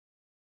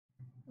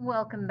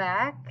Welcome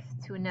back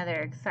to another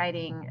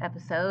exciting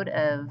episode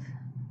of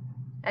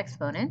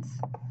Exponents.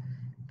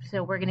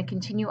 So we're going to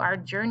continue our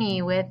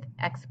journey with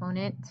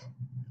exponent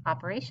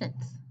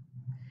operations.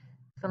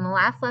 So in the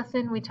last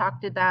lesson we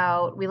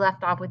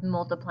left off with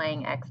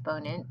multiplying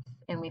exponents,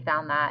 and we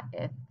found that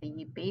if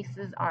the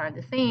bases are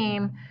the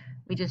same,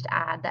 we just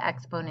add the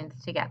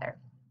exponents together.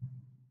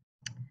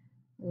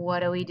 What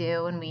do we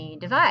do when we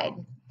divide?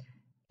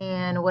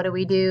 And what do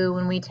we do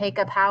when we take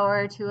a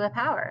power to a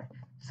power?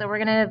 So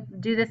we're going to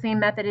do the same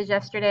method as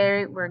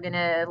yesterday. We're going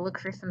to look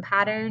for some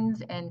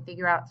patterns and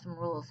figure out some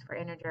rules for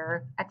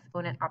integer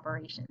exponent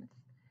operations.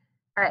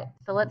 All right,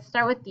 so let's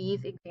start with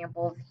these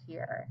examples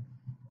here.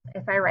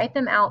 If I write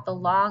them out the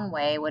long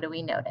way, what do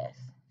we notice?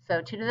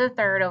 So 2 to the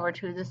third over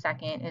 2 to the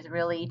second is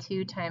really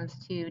 2 times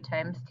 2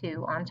 times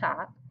 2 on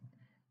top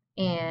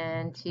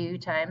and 2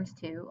 times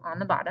 2 on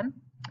the bottom.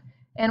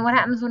 And what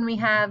happens when we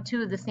have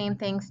two of the same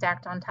thing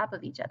stacked on top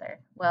of each other?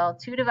 Well,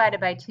 2 divided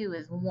by 2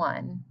 is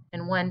 1,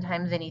 and 1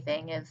 times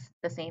anything is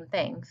the same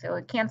thing, so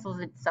it cancels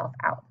itself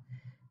out.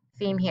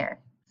 Same here.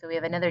 So we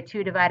have another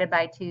 2 divided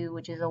by 2,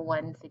 which is a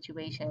 1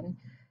 situation.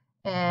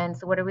 And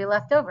so what are we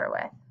left over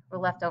with? We're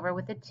left over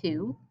with a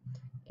 2,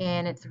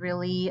 and it's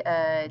really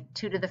a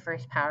 2 to the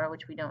first power,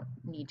 which we don't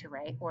need to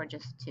write, or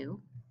just 2.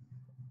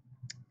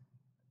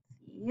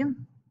 Let's see.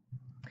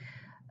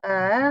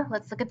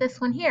 Let's look at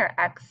this one here,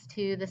 x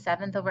to the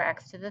 7th over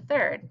x to the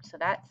 3rd. So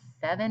that's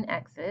 7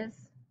 x's,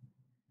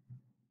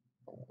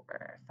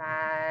 4,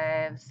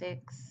 5,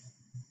 6,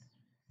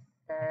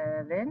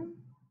 7,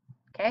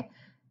 okay?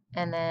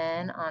 And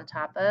then on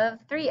top of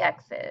 3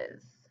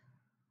 x's.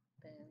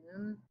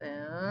 Boom,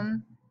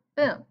 boom,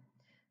 boom.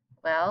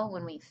 Well,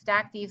 when we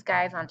stack these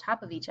guys on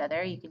top of each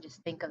other, you can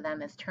just think of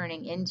them as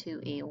turning into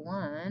a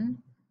 1.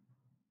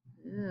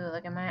 Ooh,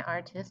 look at my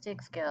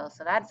artistic skills.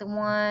 So that's a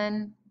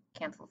 1.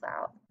 Cancels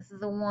out. This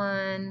is a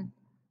 1.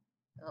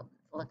 Oh,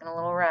 it's looking a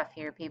little rough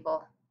here,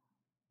 people.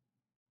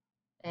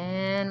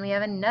 And we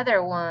have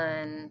another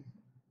 1.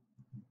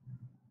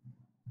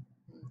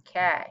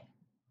 Okay.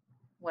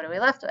 What are we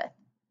left with?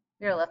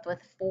 We are left with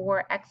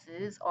 4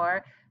 x's,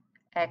 or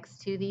x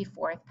to the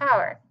 4th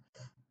power.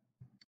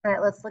 All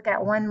right, let's look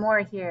at one more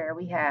here.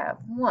 We have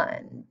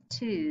 1,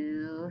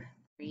 2,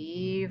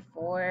 3,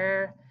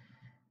 4,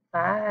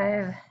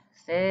 5,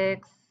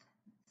 6,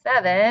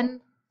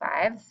 7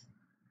 fives.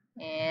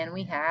 And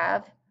we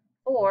have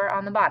 4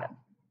 on the bottom.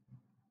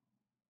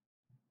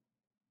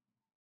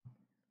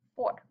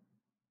 4.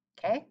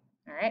 Okay.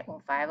 All right.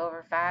 Well, 5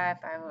 over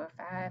 5, 5 over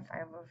 5,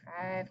 5 over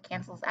 5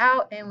 cancels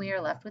out, and we are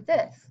left with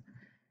this.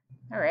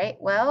 All right.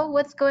 Well,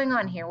 what's going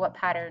on here? What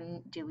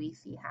pattern do we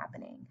see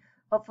happening?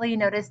 Hopefully you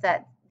notice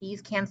that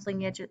these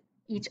canceling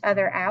each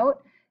other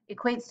out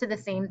equates to the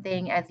same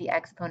thing as the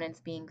exponents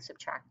being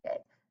subtracted.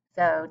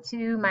 So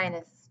 3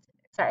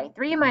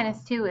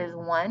 minus 2 is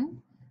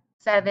 1.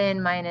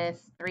 7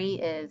 minus 3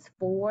 is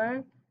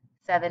 4.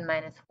 7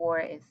 minus 4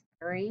 is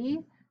 3.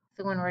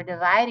 So when we're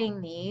dividing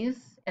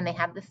these and they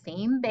have the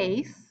same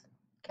base,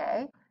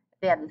 okay, if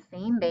they have the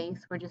same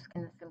base, we're just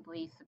going to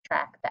simply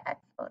subtract the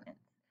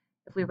exponents.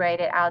 If we write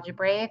it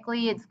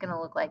algebraically, it's going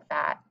to look like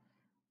that.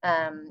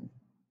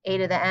 A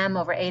to the m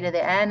over a to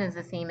the n is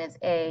the same as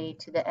a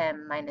to the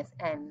m minus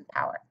n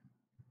power.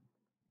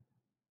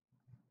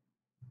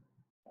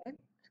 Okay.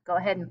 Go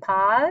ahead and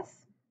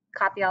pause,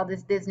 copy all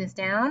this business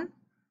down.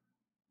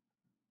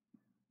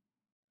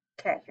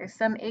 Okay, here's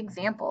some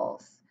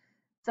examples.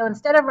 So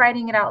instead of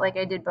writing it out like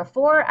I did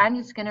before, I'm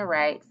just going to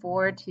write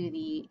 4 to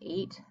the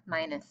 8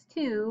 minus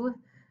 2,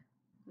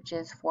 which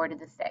is 4 to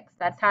the 6.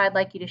 That's how I'd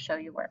like you to show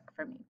your work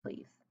for me,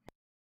 please.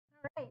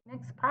 All right,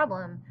 next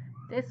problem.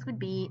 This would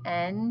be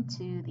n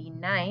to the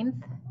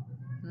 9th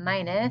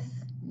minus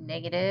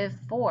negative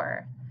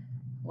 4.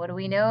 What do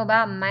we know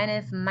about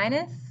minus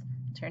minus?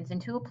 It turns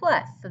into a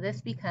plus. So this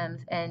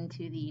becomes n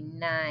to the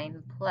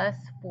 9 plus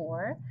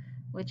 4,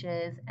 which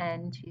is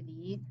n to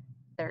the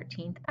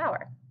 13th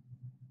power.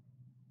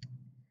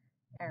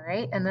 All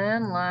right, and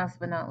then last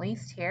but not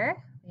least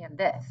here, we have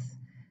this.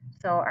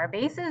 So our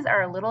bases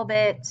are a little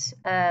bit,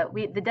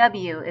 the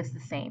w is the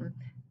same.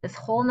 This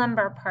whole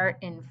number part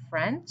in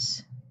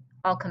front,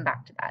 I'll come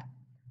back to that.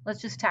 Let's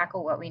just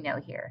tackle what we know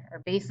here. Our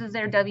bases,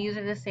 their w's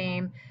are the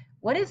same.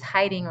 What is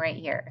hiding right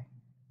here?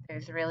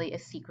 There's really a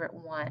secret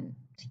 1.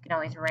 So you can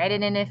always write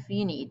it in if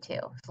you need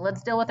to. So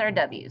let's deal with our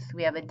w's.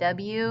 We have a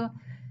w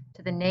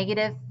to the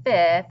negative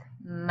 5th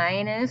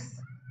minus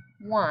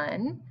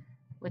 1,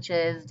 which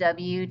is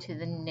w to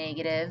the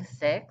negative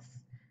 6.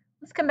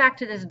 Let's come back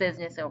to this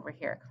business over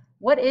here.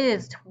 What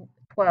is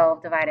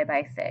 12 divided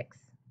by 6?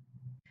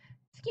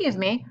 Excuse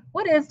me,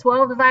 what is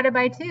 12 divided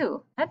by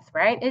 2? That's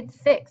right, it's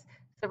 6.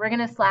 So we're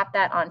going to slap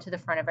that onto the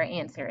front of our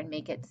answer and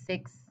make it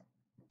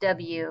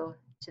 6w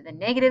to the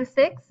negative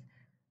 6,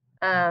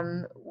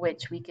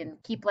 which we can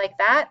keep like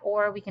that,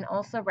 or we can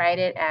also write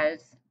it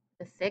as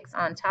the 6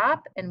 on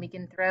top, and we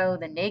can throw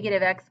the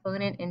negative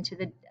exponent into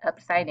the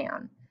upside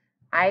down.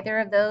 Either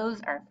of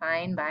those are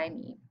fine by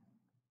me.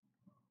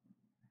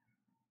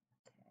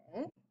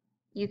 Okay.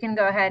 You can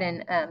go ahead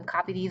and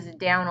copy these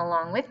down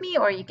along with me,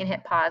 or you can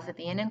hit pause at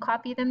the end and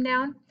copy them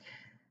down.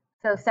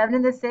 So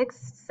 7 to the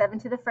 6th, 7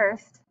 to the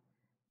 1st,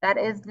 that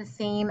is the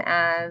same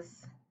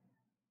as,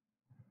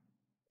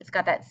 it's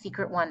got that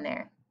secret 1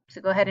 there.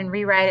 So go ahead and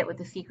rewrite it with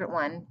the secret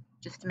 1,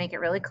 just to make it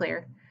really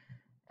clear.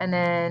 And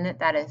then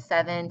that is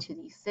 7 to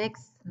the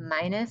 6th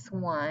minus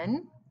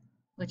 1,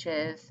 which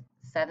is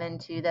 7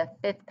 to the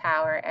 5th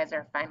power as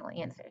our final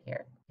answer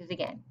here. Because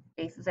again,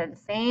 bases are the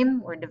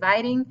same, we're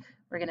dividing,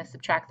 we're going to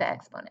subtract the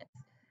exponents.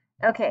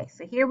 Okay,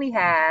 so here we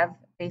have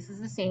bases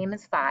the same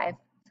as 5.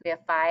 So we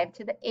have 5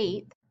 to the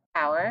 8th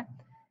power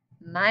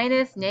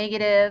minus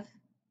negative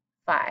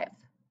 5.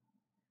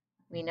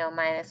 We know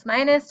minus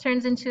minus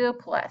turns into a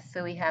plus,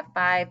 so we have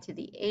 5 to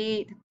the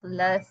 8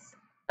 plus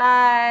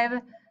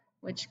 5,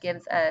 which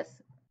gives us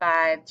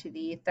 5 to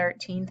the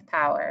 13th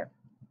power.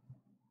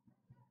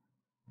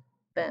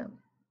 Boom.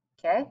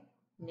 Okay,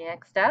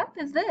 next up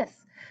is this.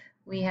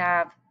 We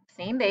have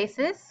same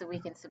basis, so we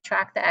can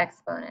subtract the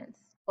exponents.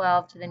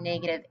 12 to the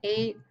negative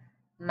 8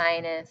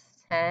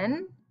 minus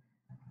 10.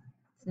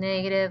 It's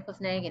negative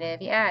plus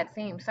negative. Yeah, it's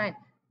same sign.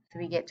 So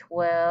we get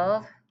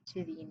 12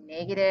 to the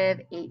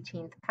negative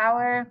 18th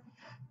power,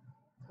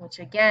 which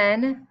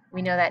again,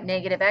 we know that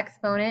negative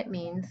exponent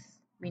means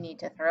we need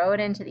to throw it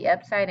into the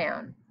upside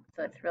down.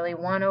 So it's really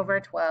 1 over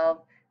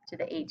 12 to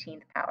the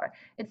 18th power.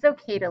 It's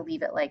okay to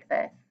leave it like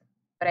this,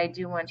 but I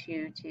do want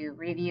you to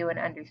review and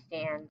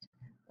understand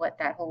what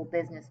that whole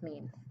business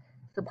means.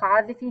 So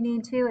pause if you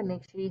need to and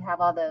make sure you have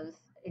all those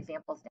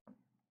examples down.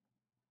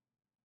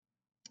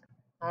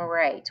 All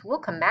right, we'll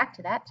come back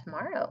to that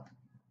tomorrow.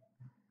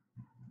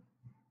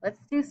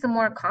 Let's do some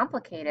more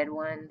complicated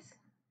ones.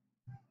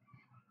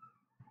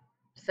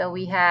 So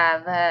we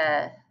have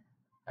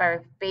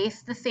our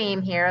base the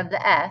same here of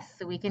the s,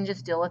 so we can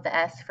just deal with the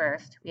s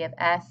first. We have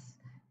s,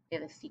 we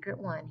have a secret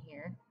 1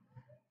 here.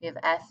 We have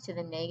s to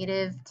the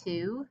negative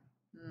 2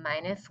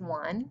 minus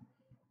 1.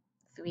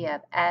 So we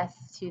have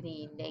s to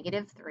the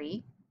negative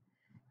 3.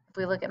 If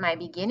we look at my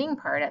beginning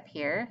part up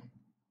here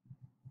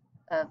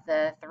of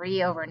the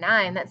 3 over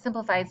 9, that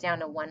simplifies down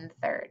to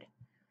 1/3.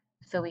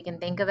 So we can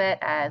think of it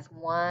as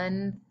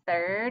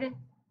 1/3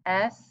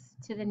 s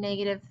to the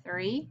negative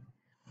 3,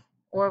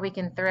 or we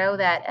can throw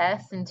that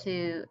s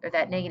into, or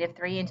that negative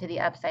 3 into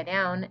the upside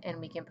down, and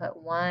we can put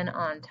 1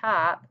 on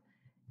top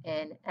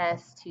and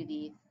s to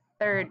the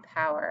 3rd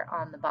power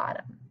on the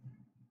bottom.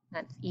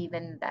 That's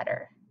even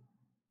better.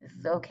 This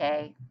is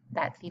okay.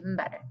 That's even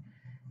better.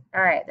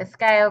 All right, this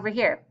guy over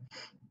here.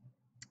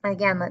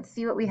 Again, let's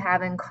see what we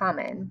have in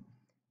common.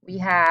 We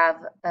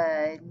have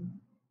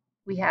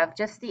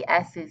just the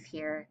s's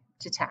here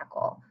to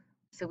tackle.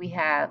 So we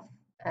have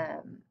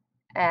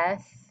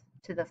s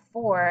to the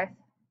 4th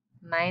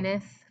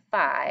minus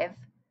 5.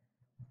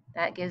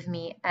 That gives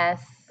me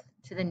s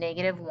to the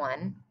negative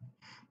 1.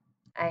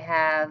 I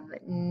have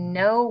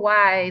no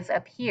y's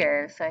up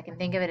here, so I can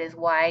think of it as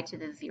y to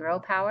the 0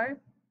 power.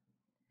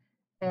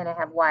 And I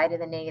have y to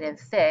the negative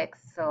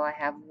 6, so I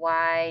have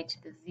y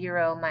to the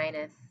 0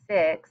 minus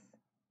 6,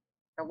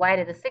 or y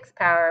to the 6th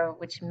power,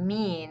 which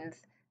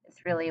means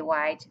it's really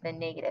y to the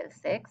negative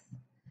 6.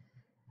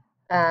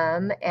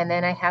 And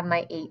then I have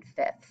my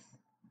 8/5.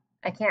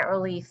 I can't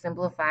really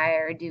simplify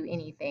or do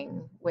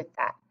anything with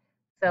that.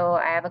 So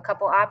I have a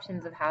couple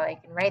options of how I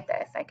can write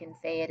this. I can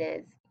say it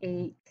is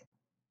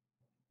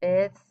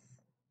 8/5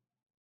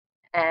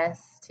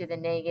 s to the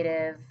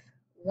negative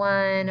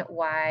 1,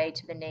 y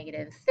to the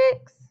negative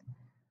 6.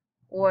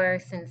 Or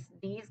since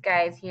these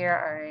guys here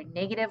are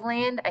negative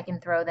land, I can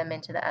throw them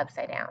into the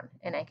upside down.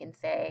 And I can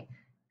say,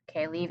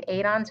 okay, leave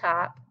 8 on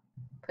top,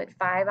 put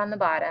 5 on the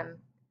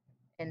bottom,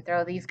 and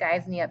throw these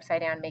guys in the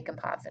upside down, make them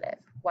positive.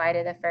 Y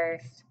to the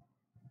 1st,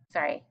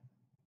 sorry,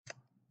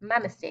 my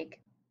mistake.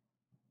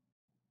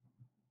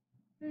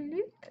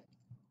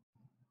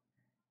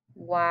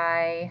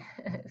 Y,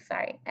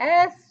 sorry,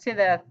 s to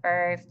the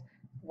 1st,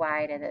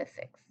 y to the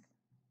 6th.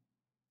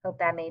 Hope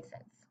that made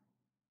sense.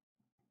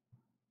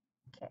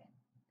 Okay.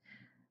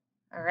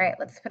 All right,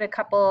 let's put a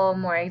couple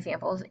more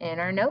examples in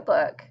our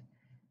notebook.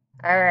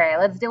 All right,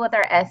 let's deal with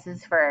our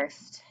s's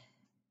first.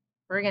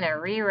 We're going to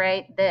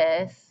rewrite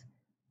this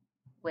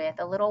with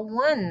a little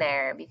 1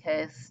 there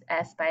because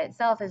s by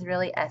itself is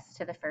really s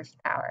to the 1st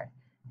power.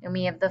 And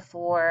we have the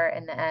 4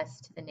 and the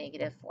s to the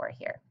negative 4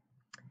 here.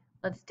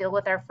 Let's deal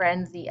with our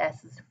friends, the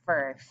s's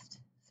first.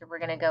 So we're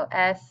going to go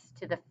s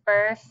to the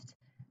 1st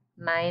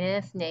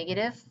minus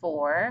negative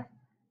 4,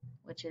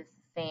 which is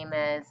the same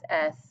as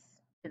s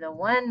to the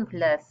 1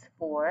 plus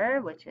 4,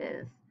 which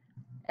is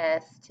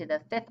s to the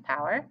 5th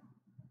power.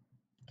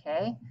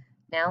 Okay,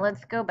 now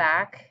let's go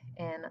back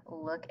and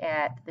look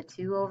at the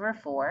 2 over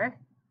 4.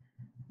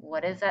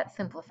 What does that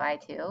simplify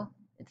to?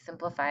 It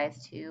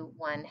simplifies to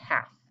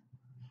 1/2.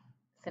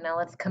 So now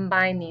let's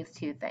combine these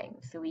two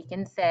things. So we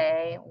can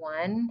say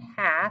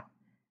 1/2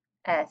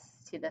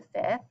 s to the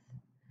 5th,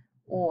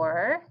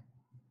 or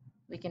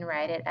we can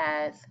write it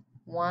as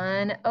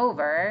 1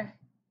 over,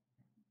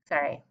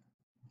 sorry,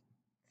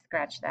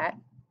 scratch that.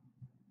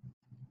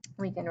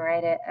 We can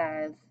write it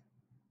as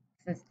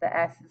Since the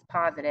s is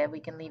positive, we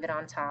can leave it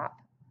on top.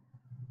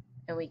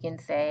 And we can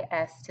say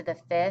s to the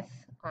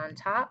 5th on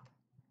top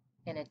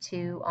and a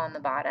 2 on the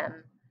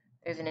bottom.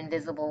 There's an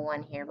invisible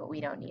one here, but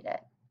we don't need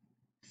it.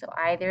 So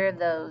either of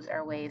those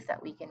are ways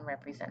that we can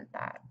represent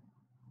that.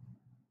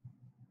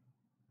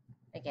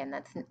 Again,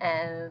 that's an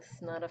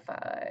S, not a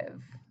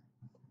 5.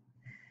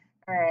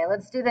 All right,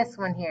 let's do this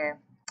one here.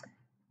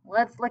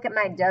 Let's look at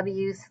my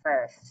W's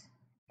first.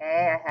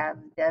 Okay, I have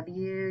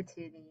W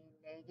to the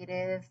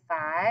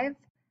 -5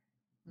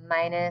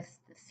 minus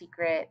the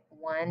secret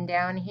 1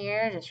 down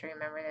here. Just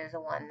remember there's a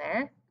 1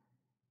 there.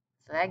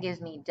 So that gives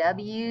me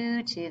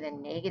W to the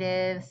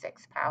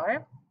 -6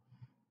 power.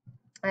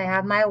 I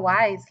have my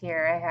Y's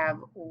here. I have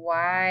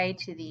Y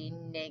to the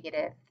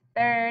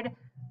 -3rd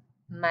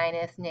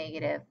minus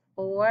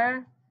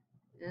 -4.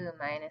 Ooh,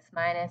 minus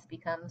minus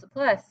becomes a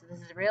plus. So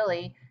this is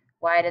really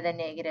y to the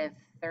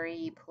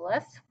 -3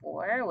 plus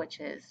 4,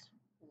 which is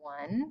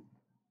 1.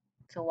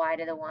 So y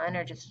to the 1,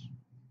 or just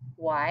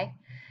y.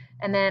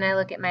 And then I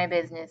look at my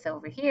business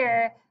over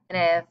here, and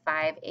I have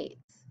 5/8.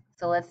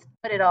 So let's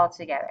put it all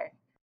together.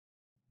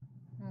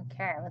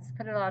 Okay, let's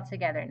put it all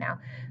together now.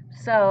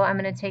 So I'm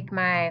going to take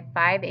my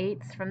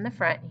 5/8 from the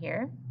front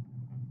here.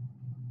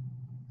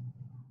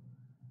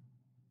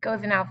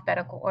 Goes in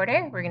alphabetical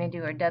order. We're going to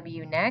do our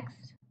W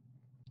next.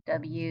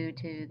 W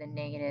to the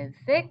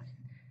 -6.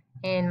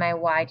 And my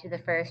y to the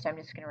first, I'm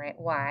just going to write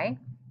y.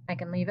 I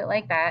can leave it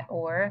like that,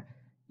 or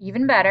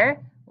even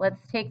better,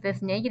 let's take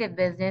this negative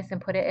business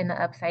and put it in the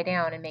upside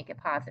down and make it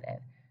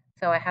positive.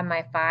 So I have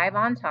my 5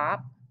 on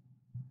top.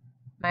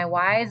 My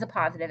y is a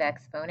positive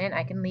exponent.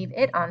 I can leave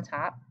it on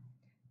top.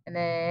 And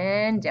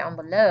then down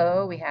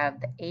below, we have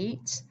the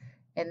 8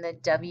 and the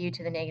w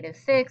to the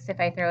 -6. If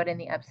I throw it in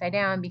the upside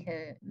down,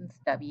 becomes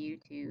w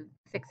to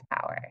 6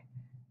 power.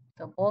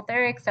 So both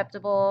are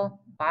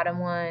acceptable. Bottom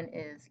one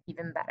is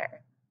even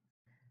better.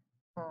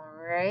 All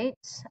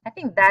right, I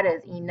think that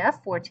is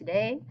enough for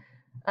today.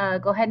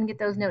 Go ahead and get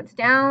those notes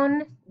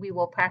down. We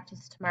will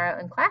practice tomorrow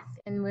in class,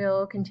 and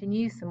we'll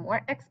continue some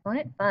more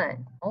exponent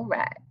fun. All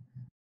right.